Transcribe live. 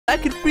I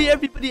can free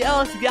everybody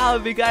else. Get out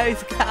of here,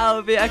 guys. Get out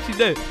of here. Actually,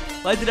 no.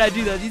 Why did I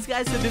do that? These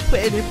guys have been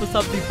put in here for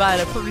something bad.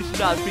 I probably should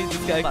not have freed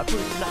this guy. I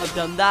probably should not have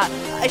done that.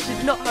 I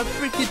should not have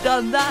freaking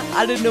done that.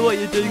 I don't know what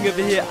you're doing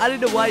over here. I don't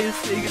know why you're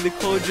sitting in the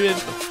cauldron.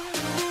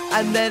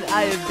 And then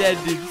I am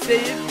dead, dude.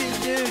 Save me,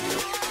 dude.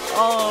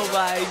 Oh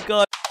my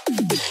god.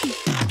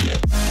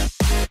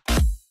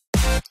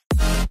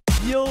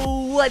 Yo,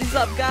 what is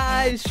up,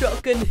 guys?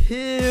 Shotgun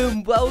here.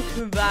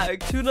 Welcome back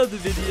to another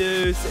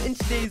video. So in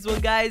today's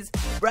one, guys,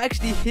 we're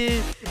actually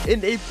here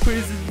in a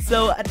prison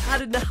cell, and I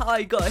don't know how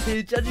I got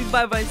here. Judging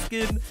by my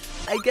skin,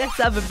 I guess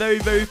I have a very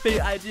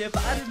faint idea,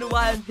 but I don't know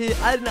why I'm here.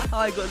 I don't know how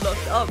I got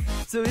locked up.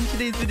 So in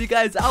today's video,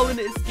 guys, I want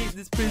to escape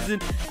this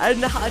prison. I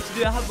don't know how to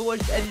do it. I haven't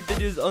watched any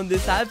videos on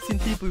this. I have seen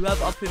people who have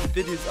uploaded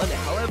videos on it,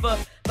 however,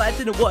 but I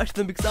didn't watch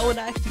them because I want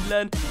to actually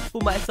learn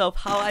for myself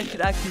how I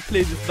should actually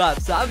play this map.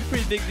 So I'm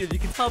pretty big deal. You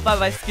can tell by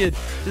my skin.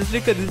 Just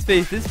look at this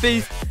face. This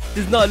face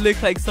does not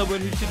look like someone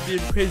who should be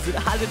in prison.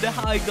 I don't know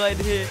how I got in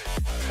here.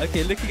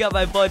 Okay, looking at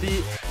my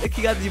body,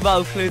 looking at the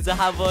amount of clothes I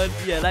have on,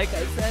 yeah, like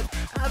I said,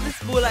 I have a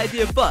small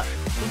idea. But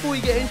before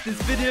we get into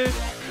this video,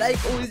 like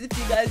always, if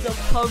you guys are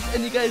pumped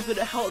and you guys want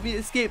to help me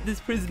escape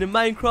this prison in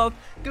Minecraft,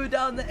 go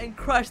down there and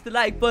crush the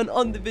like button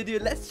on the video.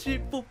 Let's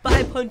shoot for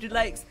 500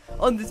 likes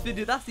on this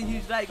video. That's a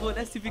huge like goal.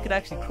 Let's see if we can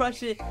actually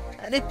crush it.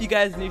 And if you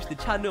guys are new to the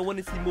channel and want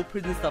to see more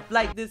prison stuff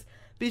like this,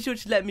 be sure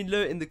to let me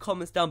know in the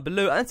comments down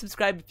below, and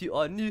subscribe if you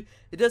are new.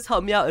 It does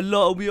help me out a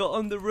lot. We are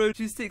on the road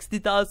to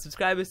 60,000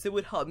 subscribers, so it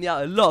would help me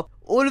out a lot.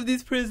 All of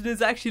these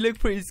prisoners actually look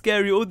pretty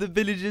scary. All the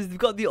villagers, they've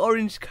got the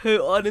orange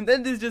coat on, and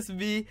then there's just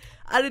me.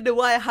 I don't know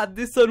why I have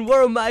this on. What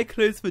are my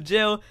clothes for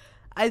jail?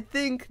 I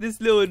think this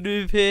little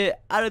noob here,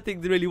 I don't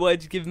think they really wanted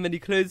to give him any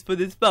clothes for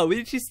this, but we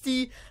need to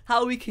see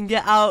how we can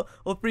get out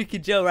of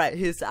freaking jail right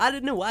here. So I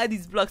don't know why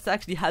these blocks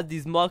actually have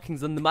these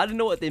markings on them. I don't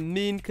know what they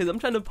mean, because I'm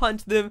trying to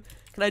punch them.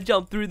 Can I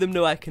jump through them?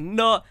 No, I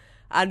cannot.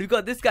 And we've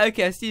got this guy.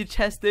 Okay, I see a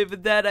chest over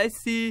there. I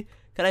see.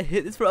 Can I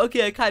hit this from?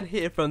 Okay, I can't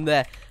hit it from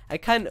there. I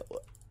can't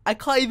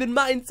even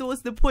mine. So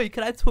what's the point?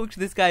 Can I talk to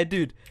this guy,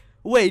 dude?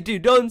 Wait,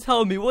 dude, don't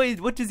tell me.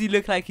 What does he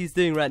look like he's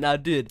doing right now,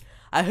 dude?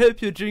 I hope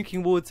you're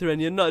drinking water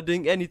and you're not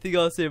doing anything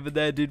else over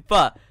there, dude.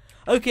 But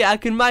okay, I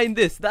can mine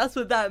this. That's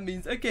what that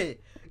means. Okay,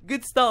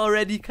 good start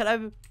already.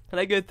 Can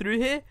I go through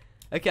here?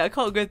 Okay, I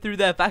can't go through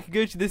there. If I can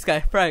go to this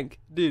guy, Frank.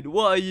 Dude,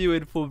 what are you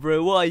in for,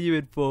 bro? What are you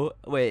in for?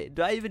 Wait,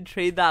 do I even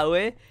trade that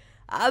way?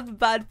 I have a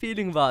bad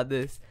feeling about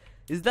this.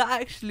 Is that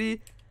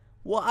actually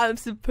what I'm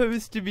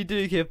supposed to be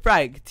doing here?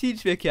 Frank,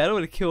 teach me. Okay, I don't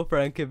want to kill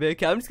Frank a bit.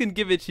 Okay, I'm just going to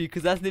give it to you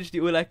because that's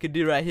literally all I can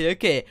do right here.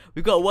 Okay,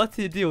 we got what's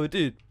your deal,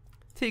 dude?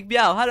 Take me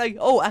out. How do I...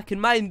 Oh, I can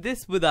mine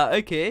this without...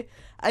 Okay.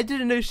 I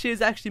didn't know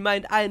shears actually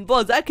mined iron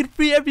bars. I can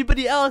free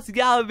everybody else.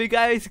 Get out of here,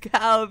 guys. Get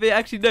out of here.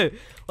 Actually, no.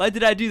 Why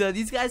did I do that?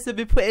 These guys have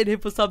been put in here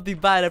for something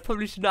bad. I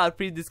probably should not have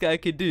freed this guy.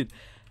 Okay, dude.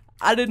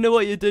 I don't know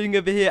what you're doing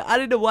over here. I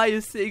don't know why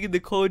you're sitting in the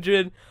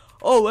cauldron.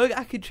 Oh,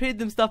 I can trade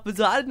them stuff as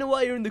well. I don't know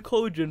why you're in the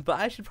cauldron, but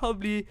I should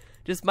probably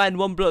just mine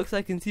one block so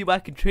I can see why I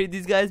can trade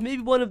these guys.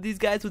 Maybe one of these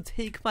guys will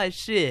take my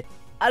shit.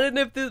 I don't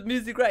know if this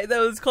music right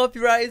there was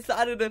copyrighted, so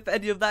I don't know if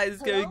any of that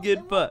is going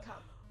good, but...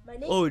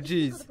 Oh,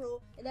 jeez.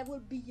 And I will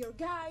be your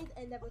guide,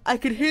 and I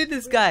can hear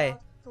this guy.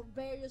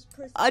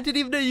 I didn't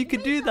even know you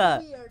could do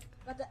that. Weird,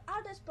 but the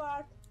hardest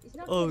part is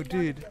not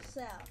dude.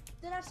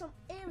 There are some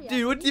areas.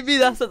 Dude, what do you mean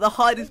that's not the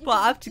hardest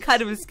part? I have to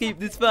kind of escape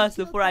this first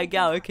before I get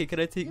out. Okay, can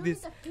I take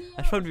this?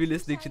 I should probably be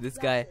listening to this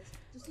guy.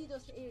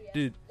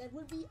 Dude. That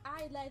will be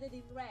highlighted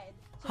in red.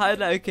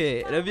 Highlight,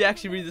 okay. Let me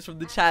actually read this from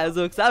the chat as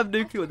well, because I have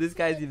no clue what this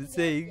guy's even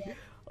saying.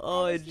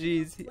 Oh,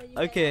 jeez.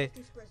 Okay.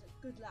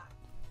 Good luck.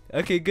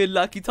 Okay, good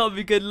luck. You told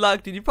me good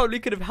luck, dude. You probably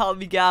could have helped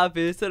me get out of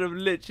here instead of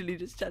literally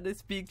just trying to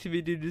speak to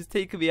me, dude. Just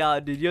take me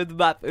out, dude. You're the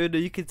map owner.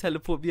 You can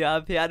teleport me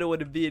out of here. I don't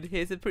want to be in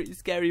here. It's a pretty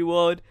scary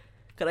world.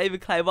 Can I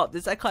even climb up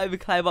this? I can't even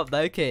climb up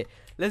that. Okay,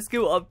 let's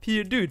go up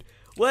here, dude.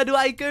 Where do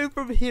I go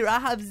from here? I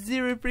have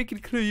zero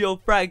freaking clue. Yo,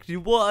 Frank,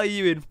 dude. What are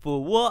you in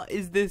for? What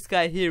is this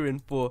guy here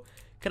in for?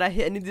 Can I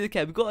hit any of these?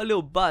 Okay, we got a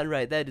little button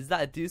right there. Does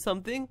that do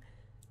something?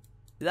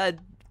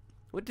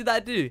 What did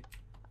that do?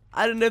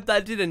 I don't know if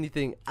that did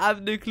anything. I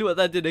have no clue what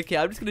that did. Okay,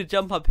 I'm just gonna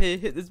jump up here,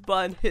 hit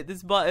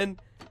this button.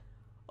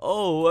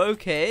 Oh,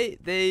 okay.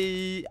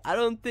 I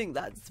don't think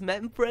that's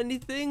meant for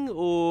anything,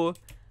 or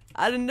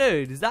I don't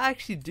know. Does that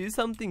actually do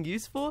something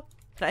useful?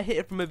 Can I hit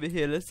it from over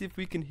here? Let's see if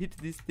we can hit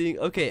this thing.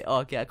 Okay,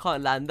 okay, I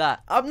can't land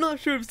that. I'm not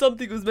sure if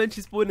something was meant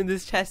to spawn in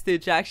this chest here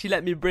to actually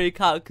let me break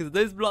out, because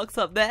those blocks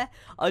up there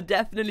are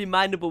definitely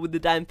mineable with the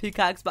damn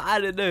pickaxe, but I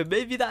don't know.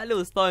 Maybe that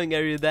little starting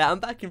area there. I'm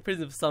back in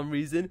prison for some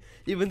reason,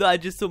 even though I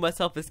just saw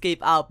myself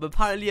escape out, but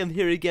apparently I'm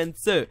here again.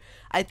 So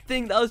I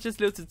think that was just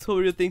a little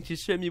tutorial thing to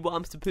show me what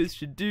I'm supposed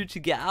to do to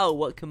get out,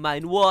 what can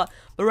mine what.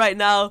 But right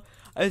now,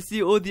 I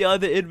see all the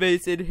other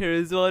inmates in here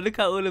as well. Look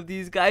at all of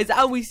these guys,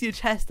 and we see a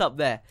chest up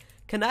there.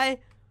 Can I...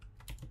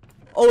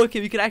 Oh,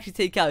 okay, we can actually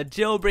take out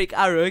jailbreak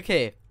arrow.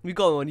 Okay, we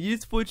got one.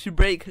 Useful to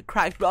break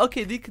cracked blocks.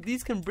 Okay,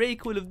 these can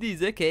break all of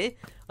these. Okay,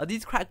 are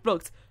these cracked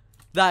blocks?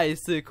 That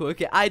is so cool.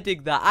 Okay, I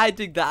dig that. I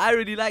dig that. I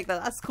really like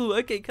that. That's cool.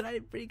 Okay, can I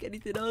break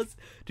anything else?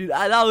 Dude,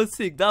 that was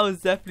sick. That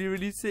was definitely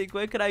really sick.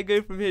 Where can I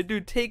go from here?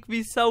 Dude, take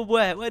me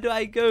somewhere. Where do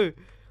I go?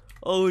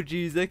 Oh,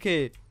 jeez.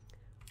 Okay.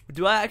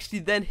 Do I actually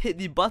then hit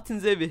the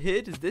buttons over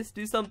here? Does this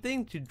do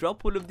something? To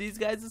drop all of these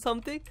guys or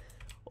something?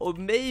 Or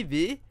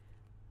maybe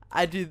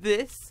I do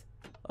this.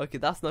 Okay,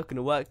 that's not going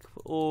to work.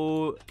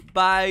 Or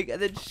bang.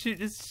 And then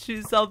just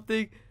shoot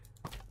something.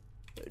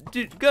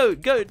 Dude, go,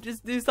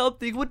 just do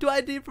something. What do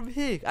I do from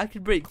here? I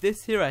can break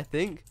this here, I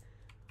think.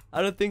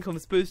 I don't think I'm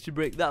supposed to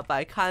break that, but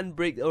I can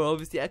break, or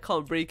obviously I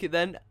can't break it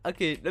then.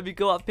 Okay, let me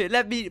go up here.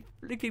 Let me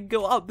freaking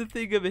go up the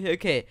thing over here.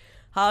 Okay,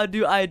 how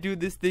do I do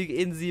this thing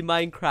in the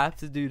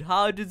Minecraft, dude?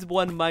 How does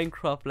one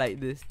Minecraft like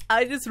this?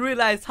 I just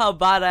realized how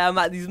bad I am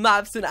at these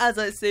maps, and as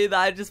I say that,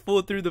 I just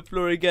fall through the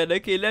floor again.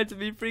 Okay, let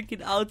me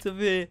freaking out of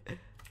here.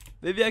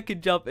 Maybe I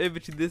can jump over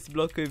to this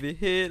block over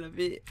here.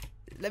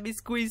 Let me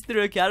squeeze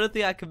through. Okay, I don't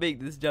think I can make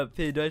this jump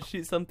here. Do I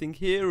shoot something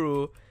here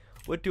or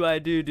what do I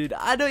do, dude?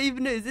 I don't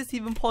even know. Is this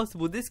even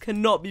possible? This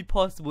cannot be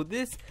possible.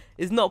 This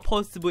is not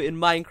possible in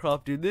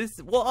Minecraft, dude.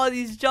 What are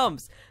these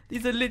jumps?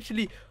 These are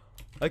literally...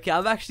 Okay,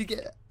 I'm actually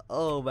getting...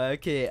 Oh my,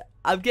 okay.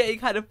 I'm getting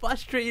kind of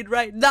frustrated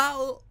right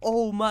now.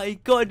 Oh my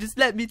god, just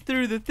let me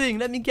through the thing.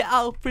 Let me get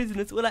out of prison.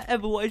 That's all I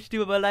ever wanted to do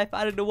with my life.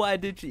 I don't know why I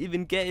didn't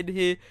even get in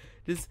here.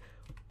 Just...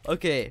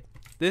 Okay.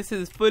 This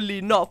is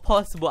fully not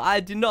possible. I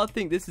do not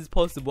think this is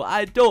possible.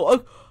 I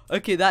don't. Oh,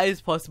 okay, that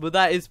is possible.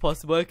 That is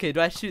possible. Okay,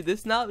 do I shoot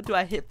this now? Do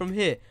I hit from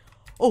here?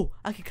 Oh,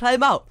 I can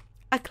climb out.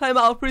 I climb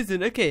out of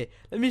prison. Okay,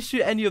 let me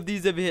shoot any of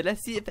these over here.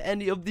 Let's see if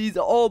any of these.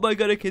 Oh my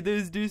god. Okay,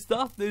 those do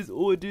stuff. Those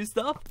all do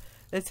stuff.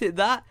 Let's hit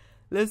that.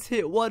 Let's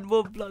hit one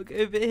more block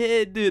over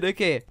here, dude.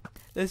 Okay,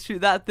 let's shoot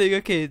that thing.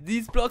 Okay,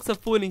 these blocks are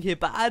falling here,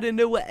 but I don't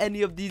know what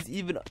any of these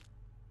even.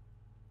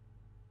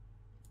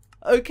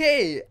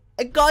 Okay.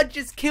 A god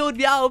just killed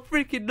me out of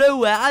freaking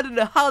nowhere. I don't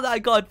know how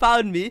that god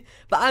found me,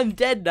 but I'm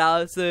dead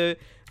now, so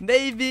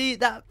maybe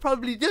that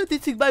probably... No, they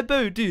took my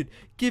bow, dude.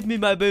 Give me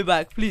my bow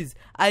back, please.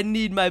 I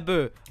need my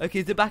bow. Okay,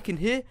 is it back in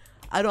here?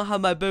 I don't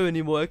have my bow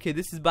anymore. Okay,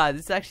 this is bad.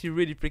 This is actually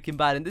really freaking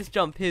bad, and this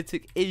jump here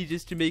took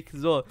ages to make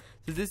as well.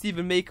 So is this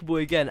even makeable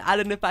again? I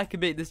don't know if I can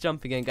make this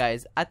jump again,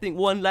 guys. I think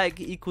 1 like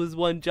equals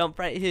 1 jump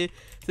right here.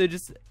 So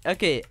just...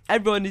 Okay,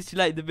 everyone needs to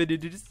like the video,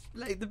 dude. Just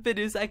like the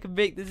video so I can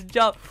make this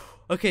jump.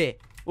 Okay.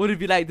 What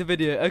if you like the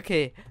video?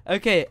 Okay,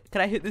 okay.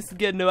 Can I hit this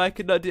again? No, I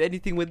could not do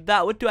anything with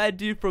that. What do I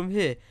do from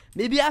here?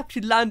 Maybe I have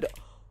to land...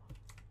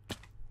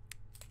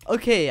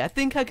 Okay, I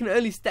think I can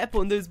only step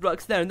on those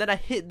blocks there. And then I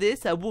hit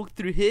this. I walk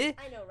through here.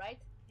 I know, right?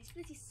 This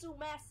place is so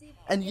massive.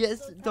 And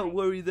yes, so don't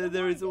worry though.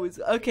 There is always...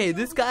 Okay,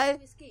 this guy...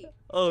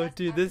 Oh,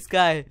 dude, this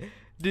guy.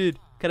 Dude,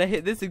 can I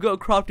hit this? We've got a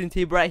crafting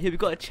table right here. We've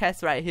got a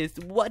chest right here.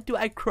 So what do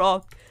I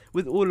craft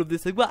with all of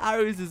this? I've got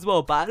arrows as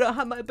well, but I don't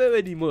have my bow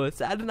anymore,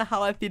 so I don't know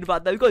how I feel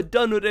about that. We've got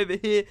Donald over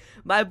here,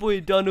 my boy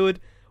Donald.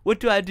 What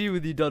do I do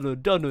with you,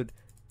 Donald? Donald,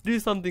 do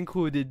something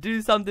cool, dude.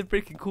 Do something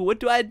freaking cool. What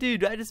do I do?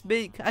 Do I just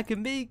make... I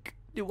can make...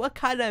 Dude, what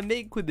can I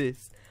make with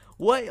this?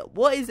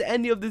 What is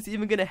any of this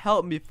even gonna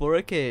help me for?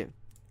 Okay,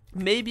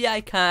 maybe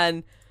I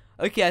can...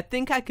 Okay, I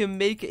think I can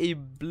make a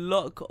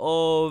block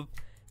of...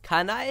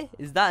 Can I?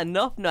 Is that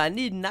enough? No, I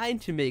need 9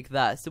 to make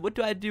that. So what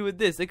do I do with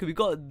this? Okay, we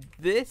got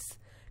this.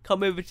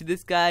 Come over to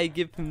this guy,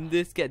 give him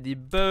this, get the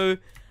bow.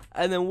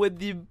 And then with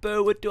the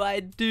bow, what do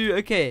I do?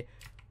 Okay,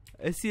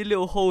 I see a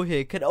little hole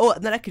here. Oh,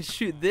 and then I can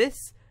shoot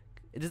this.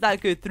 Does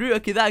that go through?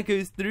 Okay, that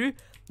goes through.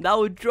 That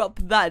will drop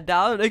that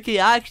down. Okay,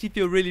 I actually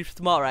feel really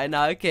smart right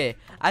now. Okay,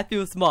 I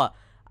feel smart.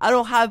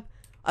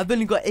 I've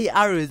only got 8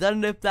 arrows. I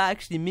don't know if that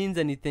actually means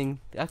anything.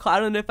 I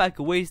don't know if I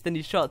could waste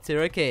any shots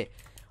here. Okay.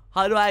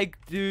 How do I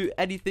do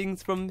anything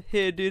from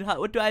here, dude?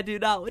 What do I do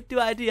now? What do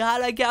I do? How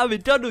do I get out of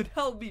it? Donald,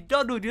 help me.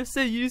 Donald, you're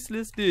so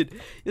useless, dude.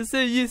 You're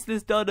so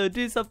useless, Donald.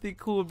 Do something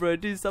cool, bro.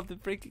 Do something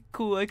freaking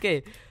cool.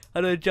 Okay.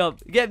 How do I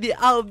jump? Get me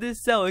out of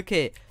this cell.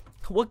 Okay.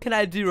 What can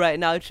I do right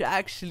now to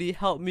actually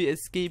help me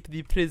escape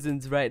the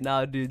prisons right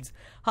now, dudes?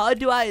 How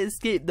do I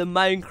escape the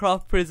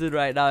Minecraft prison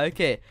right now?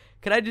 Okay.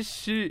 Can I just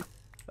shoot?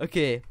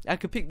 Okay. I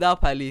can pick that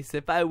up at least.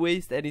 If I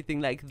waste anything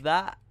like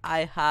that,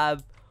 I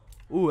have...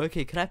 Ooh,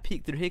 okay, can I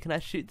peek through here? Can I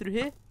shoot through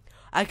here?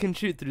 I can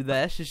shoot through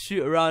there. Let's just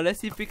shoot around. Let's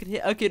see if we can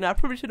hit. Okay, now I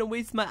probably shouldn't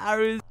waste my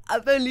arrows.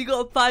 I've only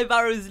got 5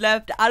 arrows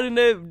left. I don't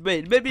know.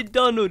 Wait, maybe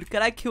Donald.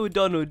 Can I kill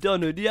Donald?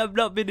 Donald, you have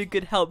not been a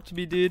good help to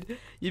me, dude.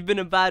 You've been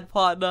a bad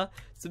partner.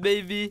 So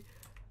maybe...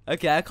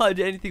 Okay, I can't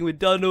do anything with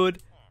Donald.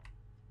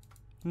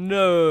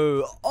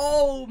 No.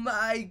 Oh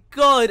my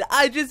god.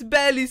 I just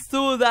barely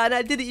saw that and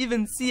I didn't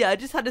even see it. I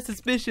just had a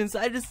suspicion, so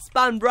I just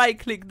spammed right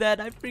click there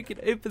and I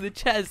freaking opened the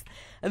chest.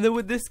 And then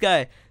with this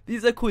guy,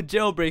 these are called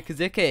jailbreakers.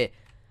 Okay.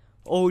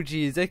 Oh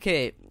jeez.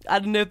 Okay. I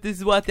don't know if this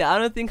is worth it. I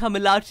don't think I'm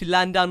allowed to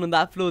land down on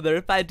that floor there.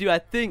 If I do, I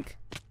think...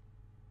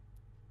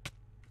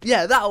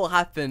 Yeah, that will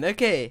happen.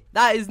 Okay.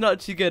 That is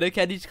not too good.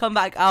 Okay, I need to come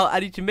back out. I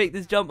need to make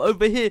this jump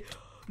over here.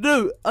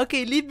 No.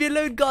 Okay, leave me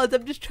alone, guards.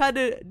 I'm just trying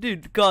to...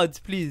 Dude, guards,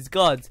 please.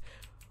 Guards.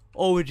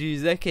 Oh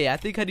jeez, okay, I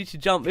think I need to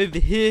jump over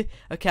here.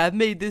 Okay, I've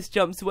made this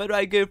jump, so where do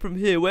I go from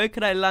here? Where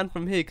can I land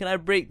from here? Can I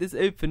break this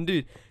open,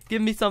 dude?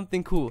 Give me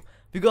something cool.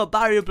 We got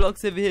barrier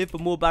blocks over here for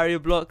more barrier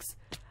blocks.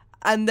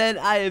 And then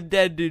I am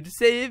dead, dude.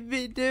 Save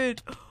me,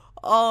 dude.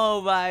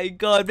 Oh my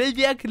god,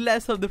 maybe I can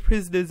let some of the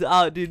prisoners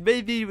out, dude.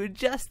 Maybe with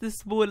just the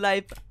small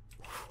life.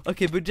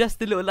 Okay, but just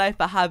the little life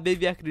I have,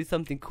 maybe I can do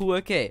something cool.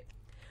 Okay,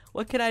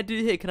 what can I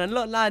do here? Can I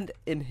not land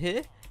in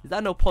here? Is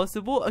that not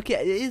possible? Okay,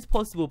 it is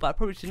possible, but I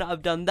probably should not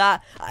have done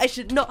that. I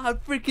should not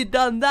have freaking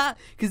done that,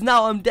 because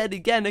now I'm dead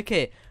again.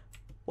 Okay,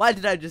 why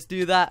did I just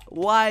do that?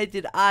 Why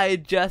did I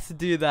just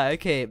do that?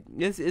 Okay,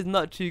 this is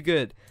not too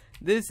good.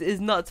 This is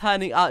not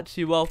turning out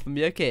too well for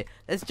me. Okay,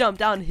 let's jump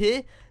down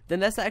here. Then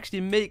let's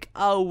actually make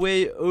our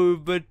way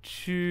over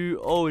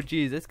to... Oh,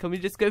 jeez. Can we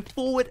just go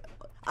forward?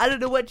 I don't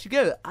know where to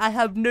go. I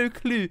have no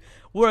clue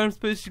where I'm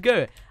supposed to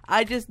go.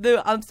 I just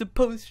know I'm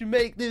supposed to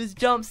make those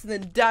jumps and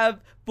then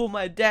dab for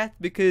my death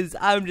because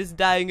I'm just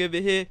dying over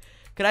here.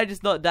 Can I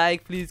just not die,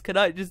 please? Can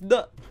I just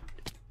not...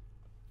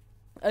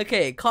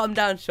 Okay, calm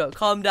down, Shot.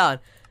 Calm down.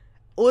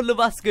 All of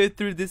us go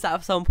through this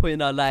at some point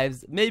in our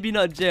lives. Maybe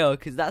not jail,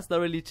 because that's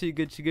not really too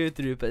good to go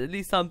through. But at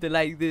least something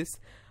like this.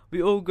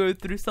 We all go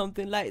through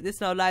something like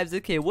this in our lives.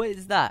 Okay, what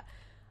is that?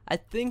 I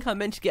think I'm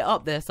meant to get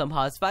up there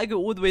somehow. So if I go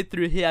all the way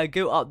through here, I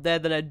go up there,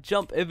 then I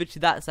jump over to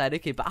that side.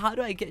 Okay, but how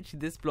do I get to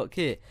this block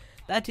here?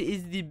 That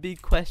is the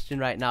big question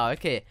right now.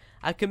 Okay,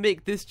 I can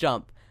make this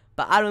jump,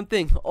 but I don't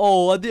think...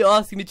 Oh, are they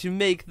asking me to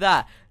make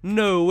that?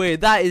 No way,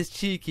 that is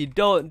cheeky.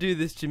 Don't do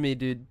this to me,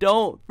 dude.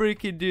 Don't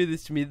freaking do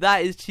this to me.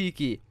 That is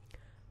cheeky.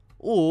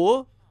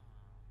 Or...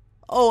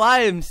 Oh, I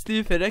am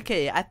stupid.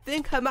 Okay, I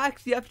think I might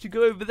actually have to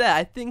go over there.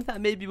 I think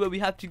that may be where we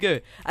have to go.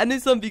 I know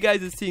some of you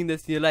guys are seeing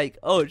this and you're like,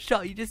 oh,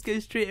 Shot, you just go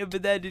straight over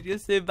there, dude. You're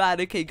so bad.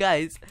 Okay,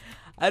 guys,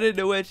 I don't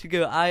know where to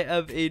go. I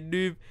am a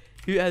noob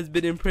who has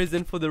been in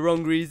prison for the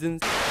wrong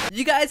reasons.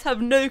 You guys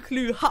have no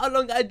clue how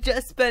long I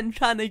just spent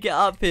trying to get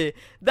up here.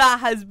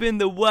 That has been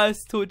the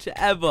worst torture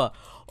ever.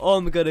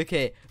 Oh my god,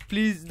 okay.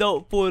 Please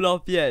don't fall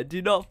off yet.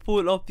 Do not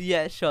fall off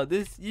yet, Shot.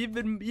 You've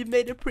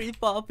made it pretty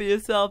far for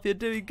yourself. You're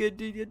doing good,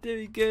 dude. You're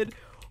doing good.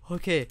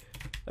 Okay.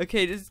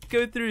 Okay, just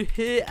go through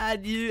here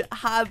and you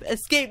have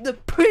escaped the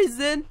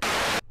prison.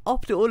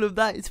 After all of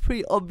that, it's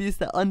pretty obvious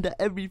that under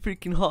every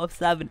freaking half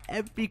slab and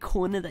every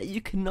corner that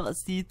you cannot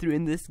see through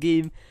in this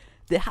game,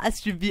 there has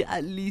to be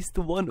at least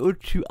 1 or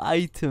 2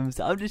 items.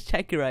 I'm just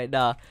checking right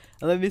now.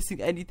 Am I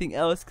missing anything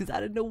else? Because I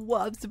don't know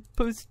what I'm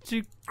supposed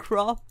to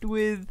craft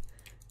with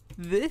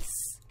this.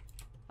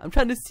 I'm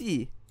trying to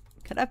see.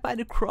 Can I find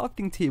a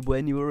crafting table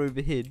anywhere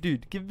over here?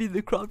 Dude, give me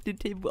the crafting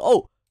table.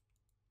 Oh!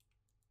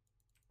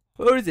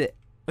 Where is it?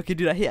 Okay,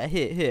 dude, I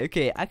hit.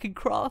 Okay, I can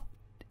craft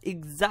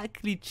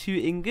exactly 2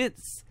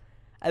 ingots.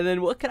 And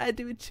then what can I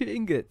do with 2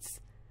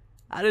 ingots?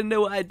 I don't know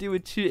what I do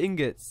with 2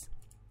 ingots.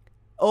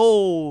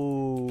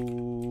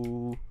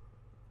 Oh!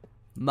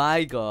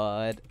 My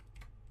god.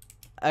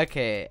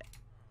 Okay.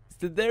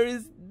 So there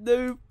is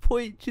no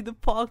point to the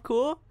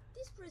parkour?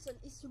 This prison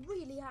is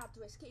really hard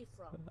to escape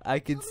from. I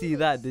can see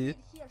that, dude.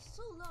 Here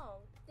so long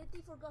that they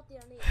forgot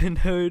their name.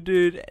 No,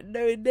 dude,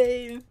 no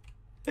name.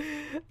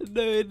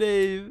 No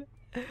name.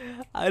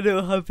 I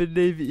don't have a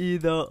name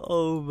either.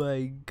 Oh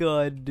my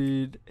god,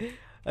 dude.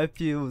 I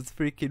feel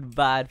freaking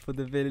bad for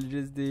the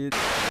villagers, dude.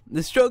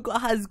 The struggle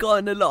has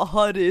gotten a lot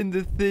harder in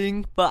the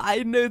thing, but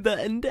I know that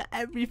under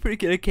every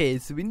freaking... Okay,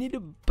 so we need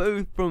a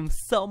bow from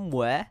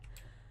somewhere.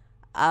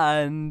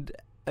 And...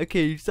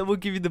 Okay, someone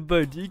give me the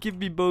bow. You give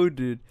me bow,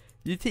 dude.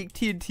 You take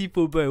TNT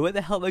for bow. Where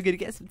the hell am I gonna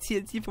get some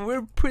TNT from? We're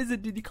in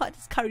prison, dude. You can't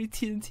just carry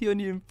TNT on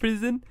you in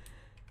prison.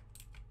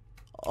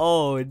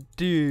 Oh,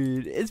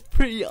 dude. It's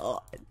pretty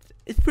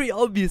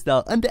obvious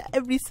now. Under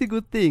every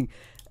single thing.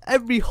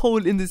 Every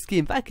hole in this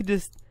game. If I could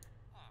just...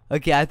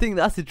 Okay, I think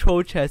that's a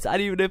troll chest. I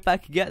don't even know if I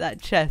could get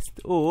that chest.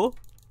 Or...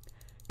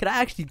 Can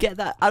I actually get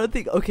that? I don't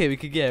think... Okay, we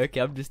could get it. Okay,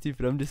 I'm just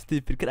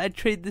stupid. Can I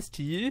trade this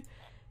to you?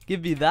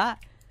 Give me that.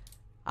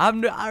 I have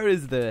no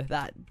arrows though.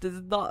 That does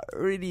not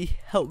really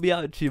help me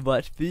out too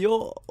much. But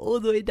you're all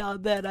the way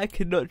down there and I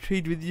cannot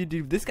trade with you,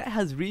 dude. This guy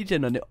has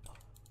regen on it.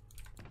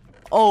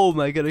 Oh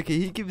my god, okay,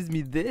 he gives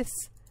me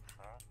this.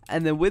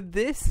 And then with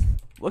this,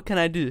 what can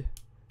I do?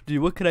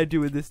 Dude, what can I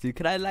do with this, dude?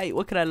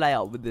 What can I light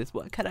up with this?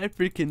 What can I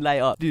freaking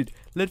light up? Dude,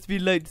 let's me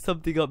light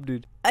something up,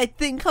 dude. I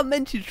think I'm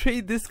meant to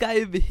trade this guy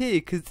over here,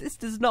 because this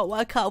does not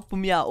work out for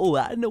me at all.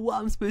 I don't know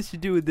what I'm supposed to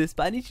do with this,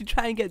 but I need to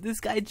try and get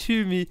this guy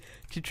to me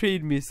to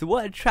trade me. So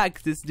what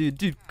attracts this dude?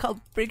 Dude,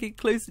 come freaking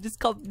closer.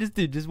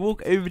 Just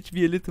walk over to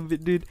me a little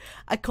bit, dude.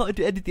 I can't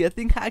do anything. I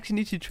think I actually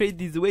need to trade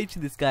these away to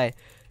this guy.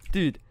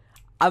 Dude,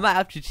 I might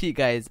have to cheat,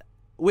 guys.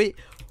 Wait.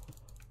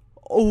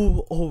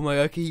 Oh my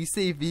god, okay, he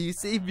saved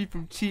me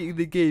from cheating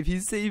the game. He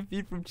saved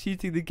me from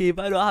cheating the game.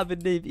 I don't have a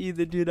name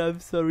either, dude. I'm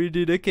sorry,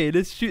 dude. Okay,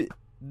 let's shoot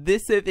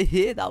this over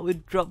here. That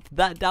would drop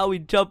that down. We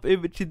jump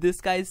over to this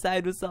guy's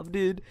side or something,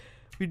 dude.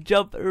 We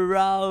jump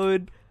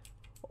around.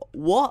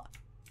 What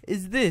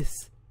is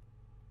this?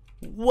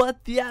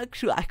 What the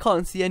actual... I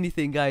can't see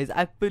anything, guys.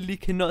 I fully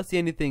cannot see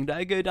anything. Do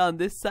I go down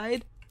this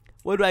side?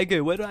 Where do I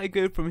go? Where do I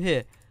go from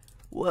here?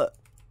 What?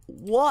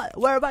 What?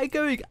 Where am I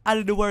going? I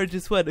don't know where I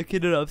just went. Okay,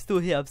 no, I'm still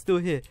here. I'm still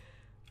here.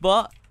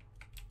 But,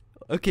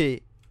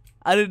 okay,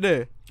 I don't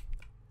know.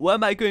 Where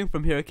am I going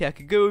from here? Okay, I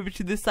can go over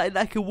to this side and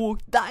I can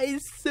walk. That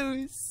is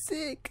so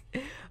sick.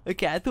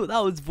 Okay, I thought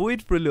that was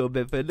void for a little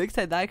bit, but it looks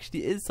like that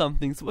actually is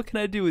something. So what can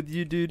I do with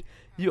you, dude?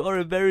 You are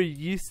a very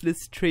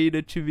useless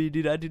trainer to me,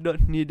 dude. I do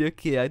not need you.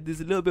 Okay, there's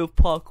a little bit of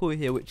parkour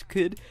here, which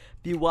could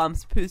be what I'm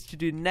supposed to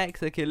do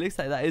next. Okay, it looks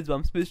like that is what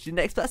I'm supposed to do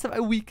next. That's my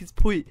weakest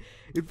point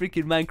in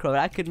freaking Minecraft.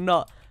 I could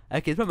not.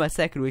 Okay, it's probably my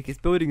second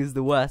weakest. Building is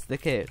the worst.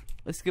 Okay,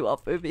 let's go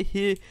up over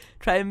here.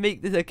 Try and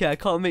make this. Okay, I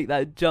can't make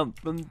that jump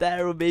from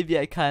there, or maybe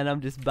I can.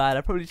 I'm just bad.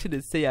 I probably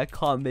shouldn't say I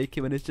can't make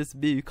it when it's just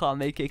me who can't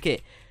make it.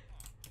 Okay,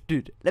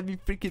 dude, let me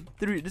freaking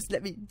through. Just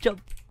let me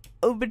jump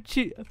over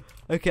to.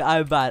 Okay,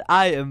 I'm bad.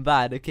 I am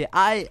bad. Okay,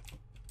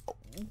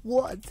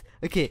 what?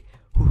 Okay.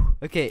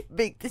 Okay,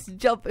 make this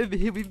jump over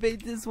here. We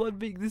made this one.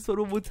 Make this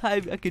one more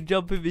time. I can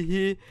jump over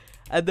here,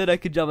 and then I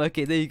can jump.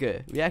 Okay, there you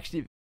go. We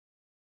actually.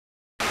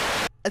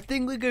 I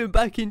think we're going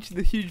back into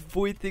the huge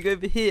void thing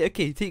over here.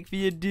 Okay, take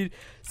me in, dude.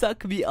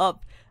 Suck me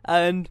up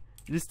and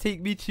just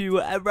take me to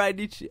wherever I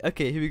need to.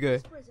 Okay, here we go.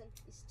 This prison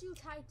is too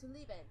tight to live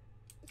in.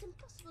 It's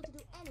impossible to do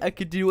anything. I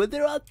can do what?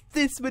 There are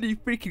this many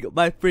freaking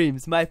my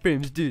frames,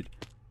 dude.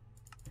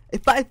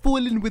 If I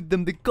fall in with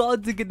them, the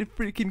guards are gonna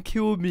freaking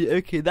kill me.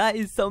 Okay, that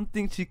is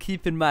something to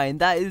keep in mind.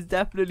 That is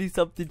definitely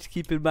something to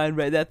keep in mind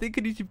right there. I think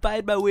I need to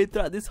find my way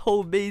throughout this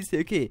whole maze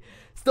here. Okay,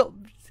 stop.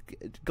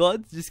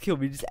 Gods, just kill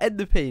me. Just end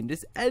the pain.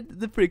 Just end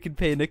the freaking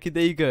pain. Okay,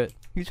 there you go.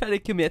 He's trying to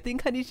kill me. I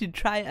think I need to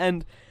try,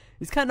 and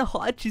it's kind of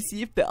hard to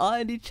see if there are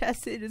any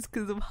chests here just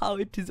because of how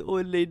it is all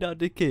laid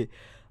out. Okay,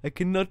 I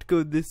cannot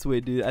go this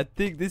way, dude. I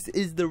think this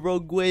is the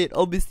wrong way. And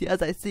obviously,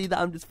 as I say that,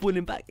 I'm just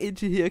falling back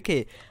into here.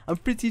 Okay, I'm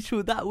pretty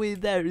sure that way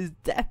there is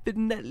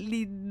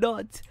definitely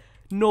not.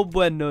 No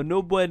bueno.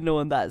 No bueno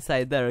on that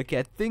side there. Okay,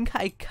 I think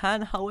I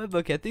can. However,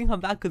 okay, I think I'm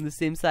back on the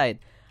same side.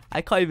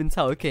 I can't even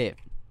tell. Okay.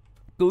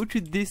 Go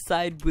to this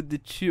side with the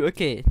two.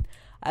 Okay,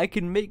 I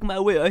can make my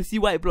way. I see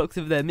white blocks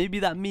over there. Maybe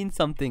that means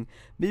something.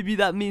 Maybe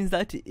that means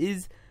that it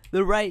is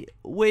the right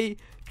way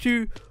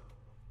to.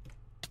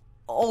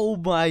 Oh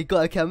my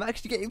god. Okay, I'm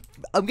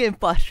getting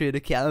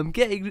frustrated. Okay,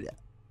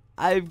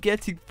 I'm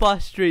getting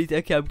frustrated.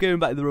 Okay, I'm going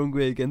back the wrong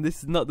way again.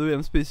 This is not the way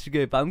I'm supposed to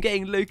go. But I'm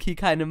getting low-key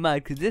kind of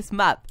mad because this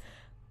map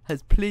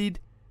has played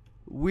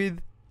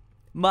with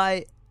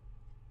my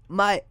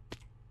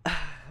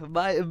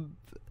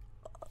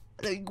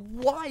like,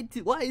 why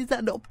is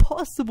that not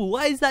possible?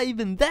 Why is that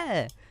even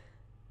there?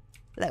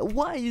 Like,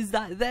 why is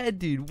that there,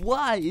 dude?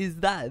 Why is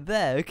that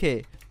there?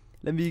 Okay,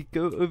 let me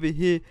go over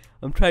here.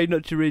 I'm trying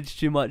not to rage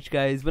too much,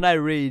 guys. When I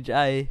rage,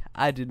 I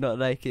did not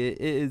like it.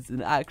 It is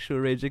an actual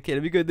rage. Okay,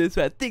 let me go this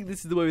way. I think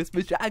this is the way we're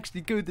supposed to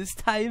actually go this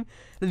time.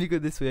 Let me go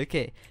this way.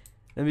 Okay,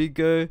 let me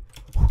go.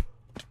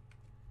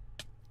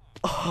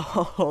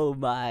 Oh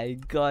my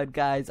god,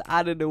 guys,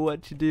 I don't know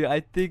what to do. I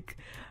think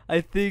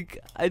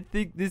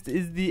this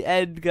is the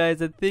end,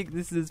 guys. I think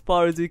this is as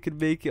far as we can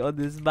make it on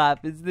this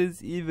map. Is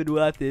this even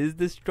worth it? Is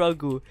the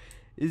struggle?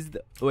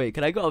 Wait,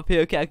 can I go up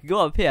here? Okay, I can go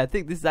up here. I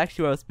think this is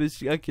actually where I was supposed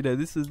to. Okay, no,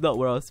 this is not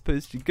where I was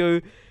supposed to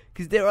go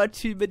because there are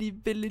too many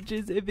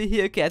villages over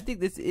here. Okay, I think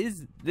this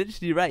is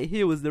literally right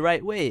here was the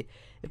right way.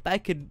 If I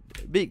could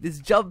make this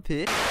jump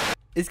here.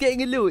 It's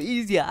getting a little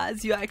easier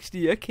as you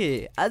actually,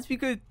 okay, as we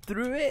go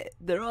through it,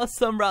 there are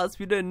some routes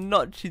we know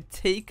not to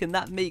take, and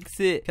that makes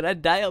it, can I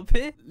die up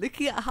here?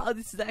 Looking at how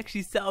this is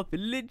actually set up,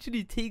 it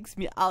literally takes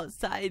me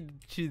outside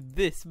to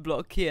this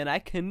block here, and I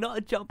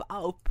cannot jump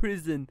out of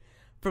prison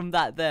from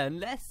that there,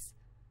 unless,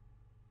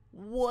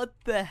 what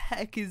the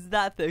heck is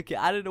that? Okay,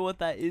 I don't know what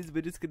that is,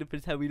 we're just gonna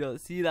pretend we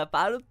don't see that, but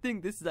I don't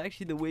think this is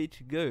actually the way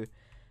to go.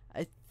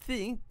 I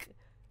think...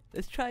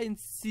 Let's try and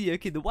see.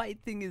 Okay, the white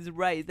thing is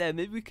right there.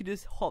 Maybe we could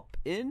just hop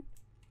in.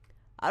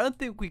 I don't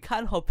think we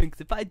can hop in because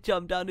if I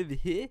jump down over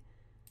here,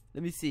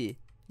 let me see.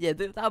 Yeah,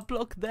 that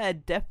block there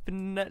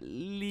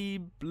definitely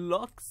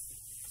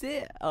blocks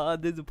it. Oh,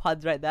 there's a pun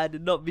right there. I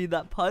did not mean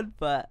that pun,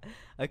 but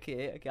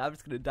okay, I'm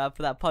just gonna die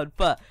for that pun.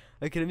 But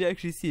okay, let me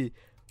actually see.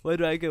 Where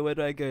do I go?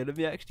 Let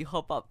me actually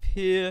hop up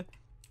here.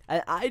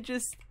 And I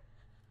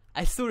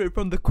saw it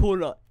from the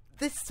corner.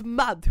 This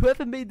map,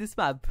 whoever made this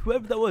map,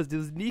 whoever that was, there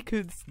was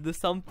Nico the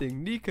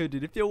something. Nico,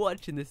 dude, if you're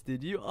watching this,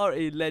 dude, you are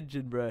a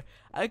legend, bro.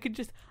 I could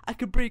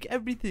break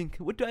everything.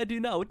 What do I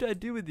do now? What do I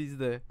do with these,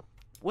 though?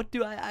 What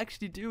do I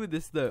actually do with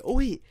this, though? Oh,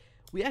 wait.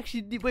 We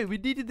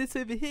needed this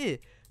over here.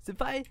 So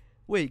if I,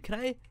 wait,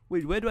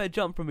 where do I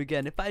jump from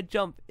again? If I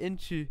jump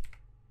into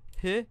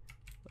here,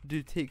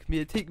 dude, take me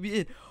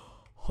in.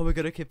 Oh my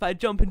god, okay, if I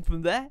jump in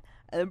from there,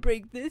 and then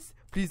break this.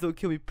 Please don't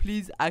kill me.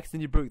 Please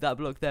accidentally broke that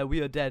block there. We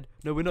are dead.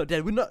 No, we're not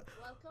dead. We're not.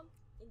 Welcome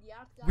in the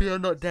art we are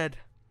not dead.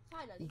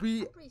 Finally,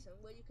 we a prison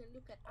where you can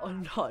look at are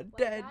art not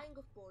dead. dying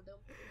of boredom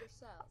in your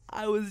cells.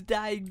 I was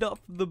dying not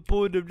from the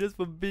boredom, just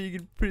from being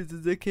in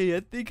prisons. Okay,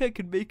 I think I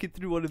can make it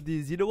through one of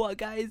these. You know what,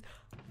 guys?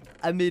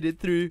 I made it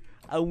through,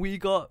 and we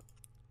got.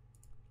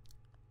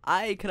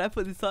 Can I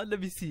put this on? Let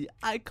me see.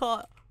 I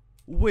can't.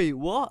 Wait,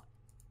 what?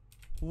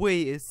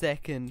 Wait a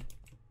second.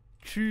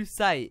 True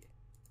sight.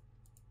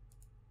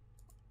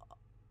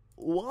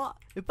 What?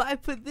 If I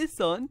put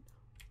this on,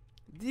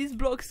 these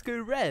blocks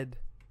go red.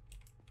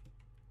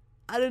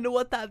 I don't know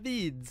what that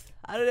means.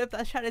 I don't know if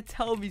that's trying to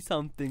tell me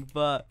something,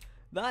 but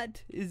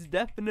that is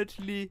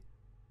definitely...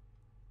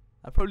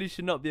 I probably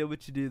should not be able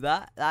to do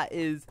that. That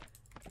is...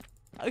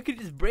 I could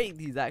just break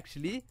these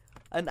actually.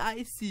 And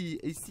I see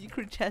a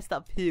secret chest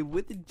up here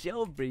with the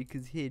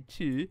jailbreakers here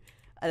too.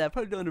 And I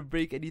probably don't want to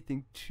break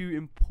anything too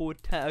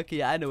important.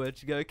 Okay, I know where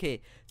to go.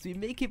 Okay, so we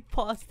make it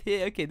past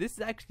here. Okay, this is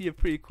actually a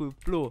pretty cool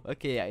floor.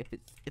 Okay, yeah,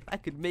 if I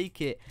could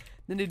make it,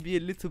 then it'd be a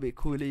little bit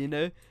cooler, you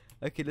know.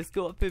 Okay, let's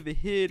go up over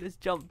here. Let's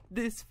jump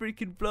this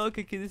freaking block.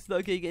 Okay, this is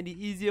not getting any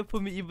easier for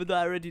me, even though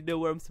I already know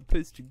where I'm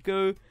supposed to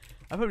go.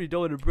 I probably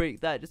don't want to break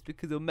that just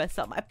because it'll mess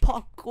up my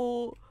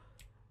parkour.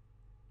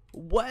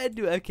 Where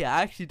do... Okay,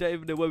 I actually don't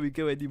even know where we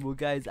go anymore,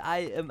 guys. I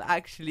am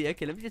actually...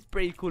 Okay, let me just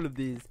break all of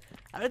these.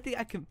 I don't think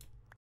I can...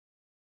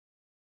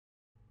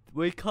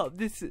 Wake up,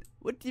 this is...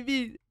 What do you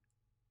mean?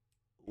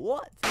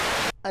 What?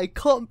 I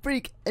can't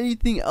break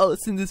anything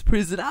else in this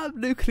prison. I have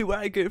no clue where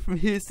I go from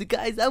here. So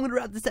guys, I'm gonna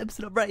wrap this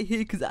episode up right here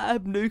because I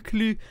have no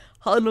clue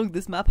how long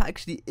this map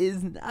actually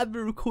is. And I've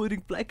been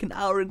recording for like an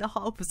hour and a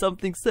half or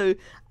something. So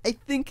I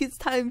think it's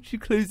time to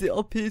close it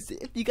up here. So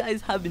if you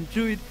guys have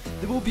enjoyed,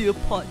 there will be a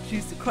part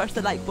 2. So crush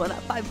the like button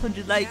at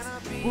 500 likes.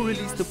 We'll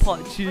release the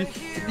part 2.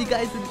 If you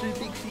guys enjoyed,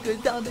 make sure you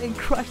go down there and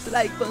crush the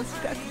like button.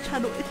 Subscribe to the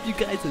channel if you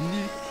guys are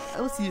new.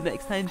 I will see you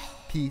next time.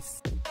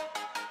 Peace.